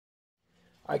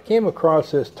I came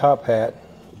across this top hat,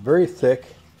 very thick,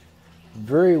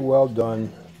 very well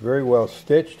done, very well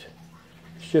stitched.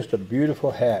 It's just a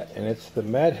beautiful hat, and it's the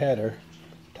Mad Hatter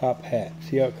top hat.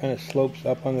 See how it kind of slopes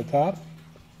up on the top?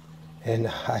 And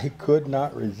I could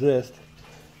not resist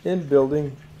in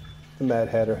building the Mad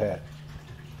Hatter hat.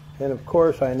 And of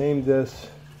course I named this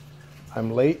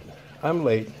I'm late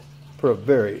for a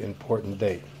very important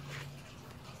date.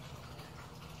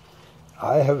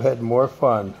 I have had more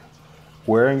fun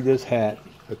wearing this hat.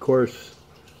 Of course,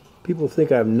 people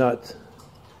think I'm nuts,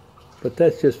 but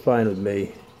that's just fine with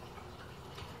me.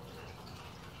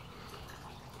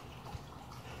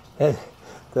 And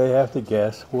they have to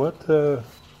guess what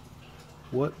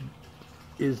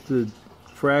is the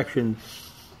fraction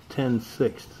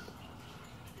 10/6.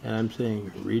 And I'm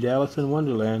saying, read Alice in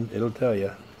Wonderland, it'll tell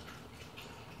you.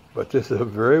 But this is a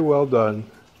very well done,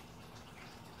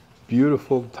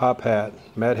 beautiful top hat,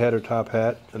 Mad Hatter top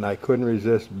hat, and I couldn't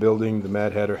resist building the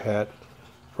Mad Hatter hat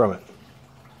from it.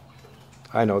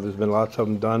 I know there's been lots of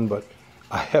them done, but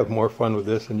I have more fun with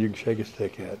this than you can shake a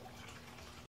stick at.